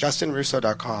 It's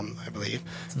justinrusso.com, I believe.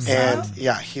 And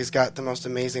yeah, he's got the most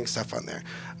amazing stuff on there.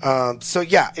 So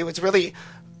yeah, it was really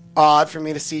odd for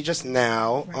me to see just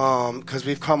now, because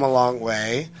we've come a long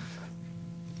way.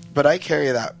 But I carry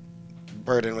that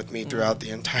burden with me throughout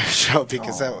the entire show,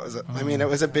 because that was, it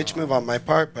was a bitch move on my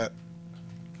part, but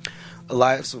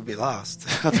lives will be lost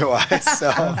otherwise. So,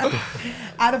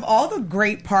 out of all the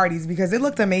great parties, because it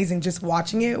looked amazing just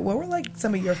watching it, what were like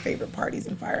some of your favorite parties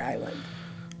in Fire Island?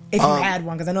 If you had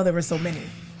one, because I know there were so many.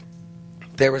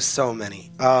 There were so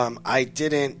many. I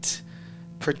didn't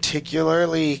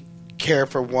particularly care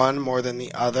for one more than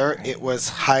the other. It was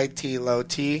high tea, low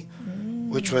tea,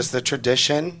 which was the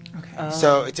tradition. Okay.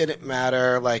 So it didn't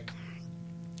matter like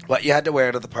what you had to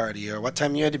wear to the party or what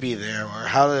time you had to be there or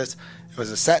how this. It was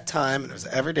a set time, and it was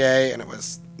every day, and it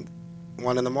was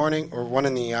one in the morning or one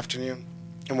in the afternoon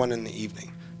and one in the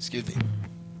evening. Excuse me.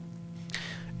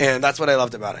 And that's what I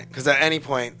loved about it. Because at any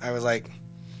point, I was like,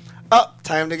 oh,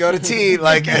 time to go to tea.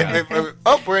 Like,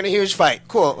 oh, we're in a huge fight.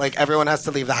 Cool. Like, everyone has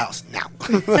to leave the house now.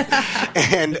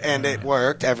 and it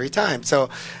worked every time. So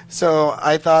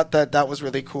I thought that was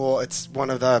really cool. It's one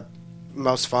of the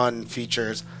most fun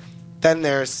features. Then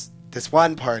there's this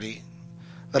one party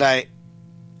that I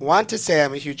want to say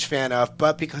I'm a huge fan of,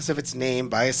 but because of its name,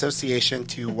 by association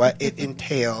to what it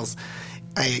entails,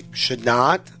 I should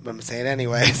not, but I'm saying it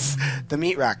anyways. The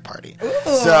meat rack party. Ooh.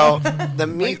 So the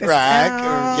meat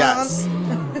rack, yes.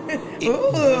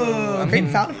 Ooh, great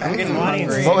sound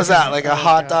effects. What was that? Like a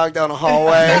hot dog down a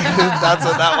hallway? That's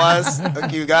what that was.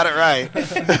 Okay, you got it right.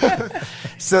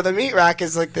 So the meat rack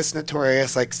is like this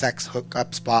notorious like sex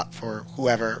hookup spot for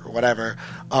whoever or whatever.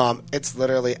 It's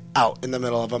literally out in the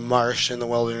middle of a marsh in the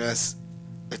wilderness.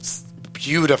 It's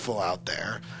beautiful out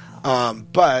there,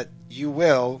 but you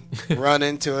will run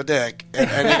into a dick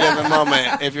at any given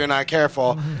moment if you're not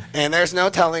careful. And there's no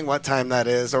telling what time that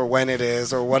is or when it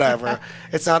is or whatever.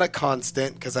 It's not a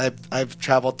constant because I've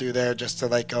traveled through there just to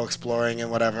like go exploring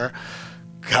and whatever.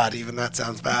 God, even that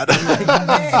sounds bad.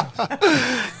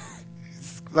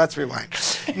 Let's rewind.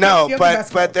 No,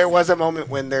 but there was a moment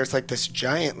when there's like this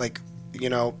giant like,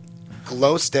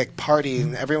 glow stick party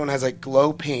and everyone has like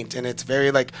glow paint and it's very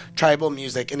like tribal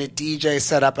music and a DJ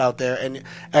set up out there and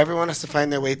everyone has to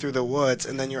find their way through the woods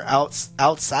and then you're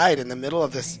outside in the middle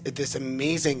of this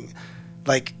amazing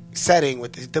like setting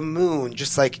with the moon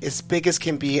just like as big as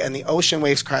can be and the ocean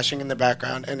waves crashing in the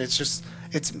background and it's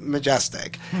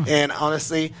majestic. And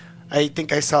honestly, I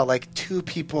think I saw like 2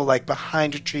 people like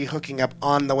behind a tree hooking up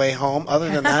on the way home. Other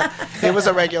than that, it was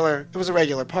a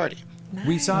regular party. Nice.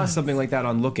 We saw something like that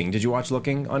on Looking. Did you watch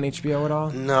Looking on HBO at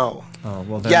all? No. Oh,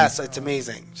 well then. Yes, it's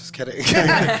amazing. Just kidding.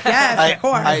 Yes, of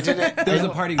course. I didn't. There was a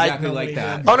party exactly like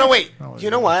that. Oh, no, wait. You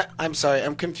know what? I'm sorry.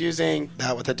 I'm confusing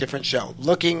that with a different show.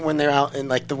 Looking when they're out in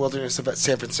like the wilderness of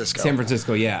San Francisco. San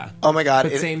Francisco, yeah. Oh, my God.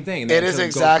 But same thing. It is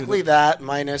exactly that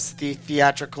minus the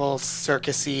theatrical,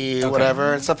 circusy,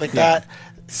 whatever, and stuff like that.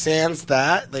 Sans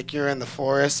that, like you're in the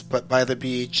forest but by the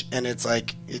beach and it's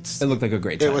like it looked like a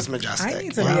great time. It was majestic. I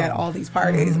need to be at all these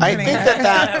parties. I think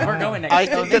that we're going next. I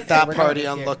think that party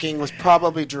on Looking was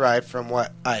probably derived from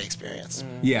what I experienced.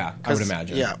 Yeah, I would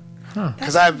imagine. Yeah.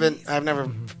 Because I've never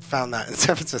found that in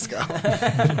San Francisco.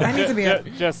 I need to be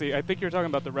Jesse, I think you're talking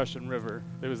about the Russian River.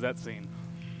 There was that scene.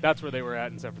 That's where they were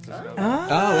at in San Francisco. Oh, okay.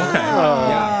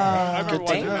 Yeah. I remember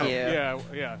watching Thank that.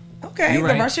 you. Yeah. Okay, You're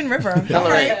the right. Russian River.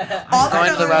 Hillary, Going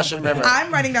to the Russian River.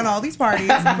 I'm writing down all these parties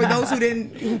for those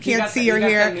who can't see or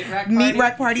hear. Meat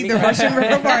rack party, the Russian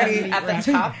River party. At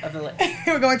the top of the list.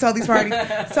 We're going to all these parties.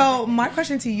 So my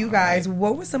question to you guys: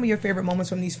 what were some of your favorite moments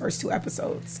from these first 2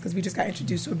 episodes? Because we just got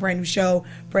introduced to a brand new show,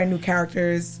 brand new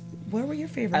characters. What were your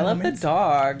favorite I love moments? the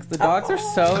dogs. The dogs are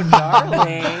so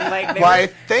darling. Like, Why,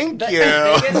 thank you.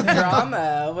 The biggest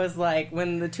drama was like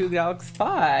when the 2 dogs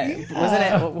fought. Wasn't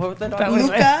it? What was the dog?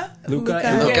 Luca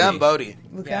and Bodhi.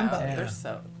 Luca and Bodhi. They're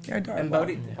so. They're adorable. And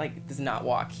Bodhi like does not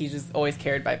walk. He's just always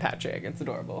carried by Patrick. It's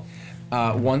adorable.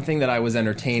 One thing that I was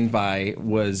entertained by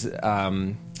was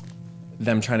them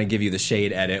trying to give you the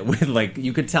shade edit with like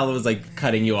you could tell it was like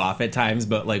cutting you off at times,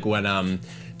 but like when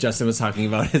Justin was talking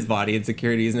about his body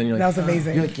insecurities, and then you're like, that was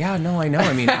amazing. You're like, yeah, no, I know.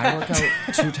 I mean, I work out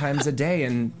 2 times a day,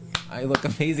 and I look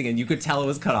amazing, and you could tell it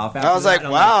was cut off. After I was like,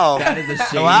 that. wow, that is a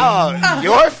shade. Wow,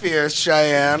 you're fierce,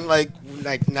 Cheyenne. Like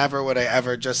never would I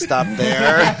ever just stop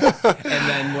there. And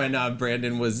then when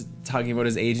Brandon was talking about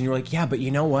his age, and you were like, yeah, but you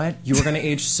know what? You were going to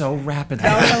age so rapidly.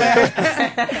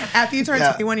 After you turn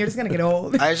 21, you're just going to get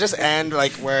old. I just end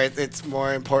like where it's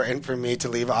more important for me to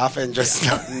leave off and just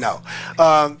no.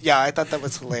 Yeah, I thought that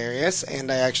was hilarious,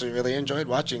 and I actually really enjoyed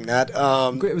watching that.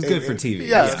 It was good for TV.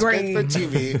 Yeah, it's great good for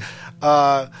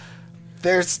TV.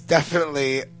 There's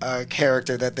definitely a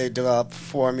character that they developed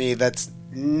for me that's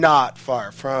not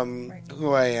far from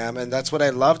who I am, and that's what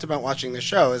I loved about watching the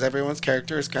show. Is everyone's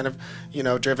character is kind of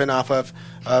driven off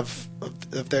of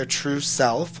their true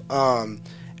self.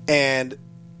 And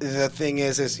the thing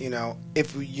is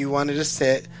if you wanted to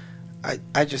sit,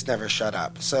 I just never shut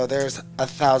up. So there's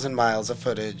 1,000 miles of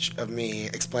footage of me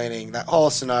explaining that whole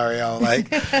scenario,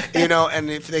 and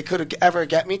if they could ever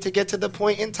get me to get to the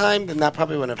point in time, then that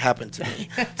probably wouldn't have happened to me.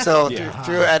 So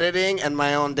through editing and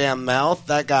my own damn mouth,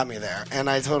 that got me there, and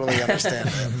I totally understand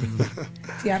it.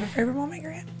 Do you have a favorite moment,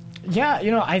 Grant?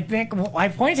 Yeah, I think I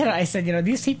pointed out. I said,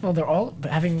 these people, they're all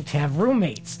having to have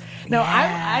roommates. Now,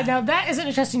 now that is an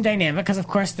interesting dynamic because, of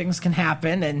course, things can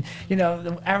happen, and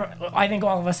I think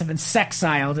all of us have been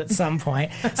sexiled at some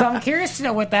point. So I'm curious to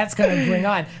know what that's going to bring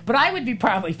on. But I would be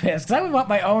probably pissed because I would want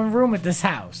my own room at this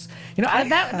house.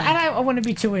 I wouldn't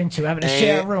be too into having to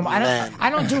share a room. I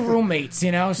don't do roommates.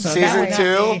 So Season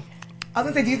 2. I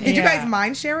was gonna say, did you guys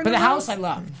mind sharing? But the house I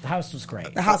loved. The house was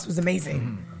great. The house was amazing.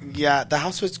 Mm-hmm. Yeah, the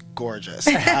house was gorgeous.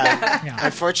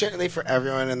 Unfortunately for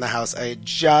everyone in the house, I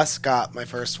just got my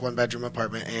first one-bedroom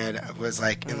apartment and was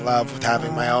in love with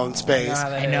having my own space.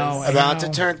 I know. About to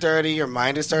turn 30, your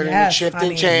mind is starting to shift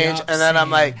and change, and then I'm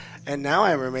like, and now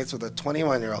I'm roommates with a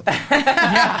 21-year-old.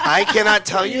 I cannot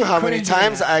tell you how many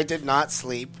times I did not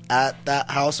sleep at that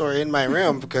house or in my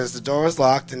room because the door was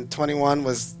locked and 21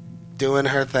 was doing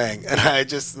her thing, and I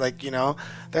just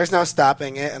there's no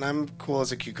stopping it, and I'm cool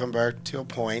as a cucumber to a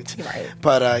point. Right.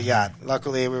 But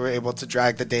luckily we were able to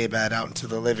drag the daybed out into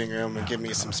the living room and give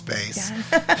me some space.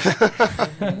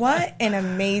 What an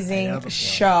amazing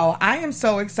show! I am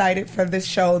so excited for this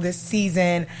show this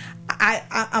season.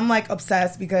 I'm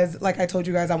obsessed because, like I told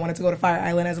you guys, I wanted to go to Fire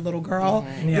Island as a little girl,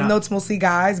 even though it's mostly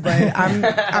guys. But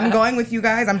I'm going with you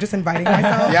guys. I'm just inviting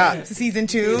myself to season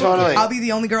 2. Totally. I'll be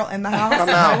the only girl in the house.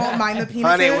 I won't mind the penises.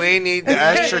 Honey, we need the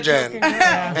estrogen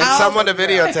and someone to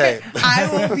videotape. I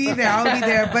will be there. I'll be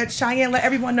there. But Cheyenne, let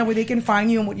everyone know where they can find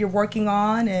you and what you're working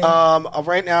on. And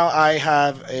right now, I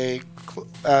have a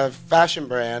fashion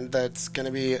brand that's going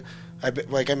to be,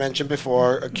 like I mentioned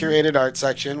before, a curated art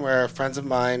section where friends of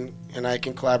mine and I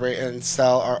can collaborate and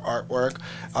sell our artwork.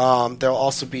 There'll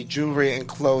also be jewelry and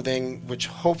clothing, which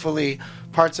hopefully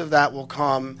parts of that will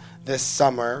come this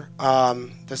summer.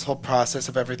 This whole process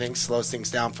of everything slows things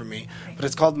down for me. But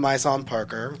it's called Maison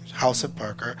Parker, House of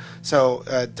Parker. So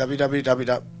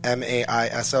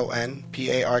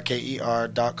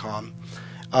www.maisonparker.com.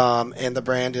 And the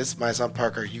brand is Maison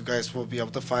Parker. You guys will be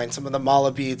able to find some of the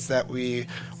mala beads that we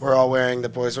were all wearing. The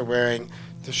boys were wearing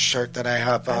the shirt that I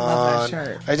have on. I love that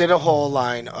shirt. I did a whole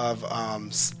line of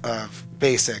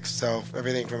basics, so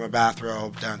everything from a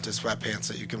bathrobe down to sweatpants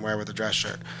that you can wear with a dress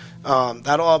shirt.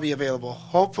 That'll all be available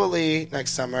hopefully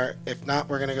next summer. If not,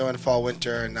 we're gonna go in fall,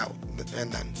 winter, and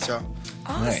then so.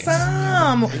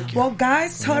 Awesome. Well,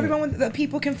 guys, tell everyone what the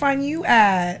people can find you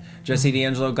at. Jesse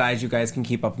D'Angelo, guys. You guys can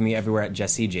keep up with me everywhere at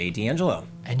Jesse J. D'Angelo.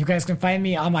 And you guys can find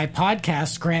me on my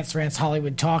podcast, Grant's Rants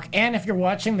Hollywood Talk. And if you're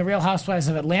watching the Real Housewives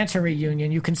of Atlanta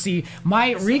reunion, you can see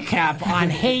my recap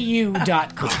on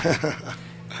heyu.com.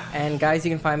 And guys,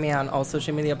 you can find me on all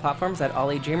social media platforms at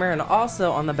Ollie Dreamer and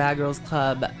also on the Bad Girls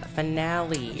Club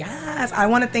finale. Yes, I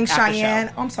want to thank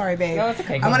Cheyenne. Oh, I'm sorry, babe. No, it's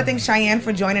okay. I want to thank Cheyenne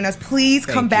for joining us. Please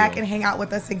come back and hang out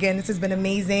with us again. This has been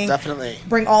amazing. Definitely.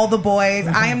 Bring all the boys.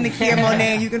 I am Nakia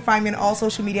Monet. You can find me on all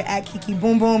social media at Kiki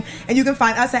Boom Boom. And you can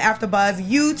find us at AfterBuzz,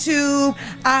 YouTube,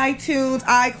 iTunes,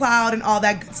 iCloud, and all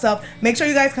that good stuff. Make sure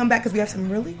you guys come back because we have some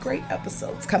really great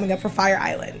episodes coming up for Fire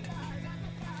Island.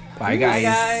 Bye, guys. Bye,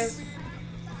 guys.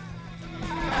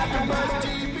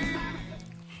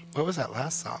 What was that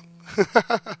last song?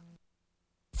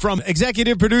 From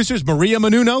executive producers Maria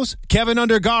Menounos, Kevin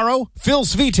Undergaro, Phil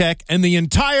Svitek, and the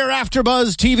entire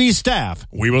AfterBuzz TV staff,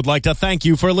 we would like to thank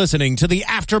you for listening to the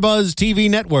AfterBuzz TV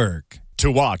network.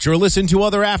 To watch or listen to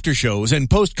other after shows and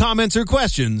post comments or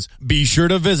questions, be sure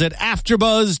to visit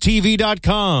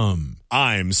AfterBuzzTV.com.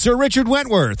 I'm Sir Richard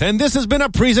Wentworth, and this has been a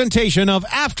presentation of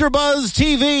AfterBuzz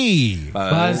TV.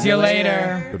 Buzz you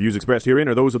later. The views expressed herein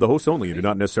are those of the hosts only and do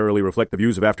not necessarily reflect the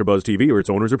views of AfterBuzz TV or its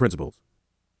owners or principals.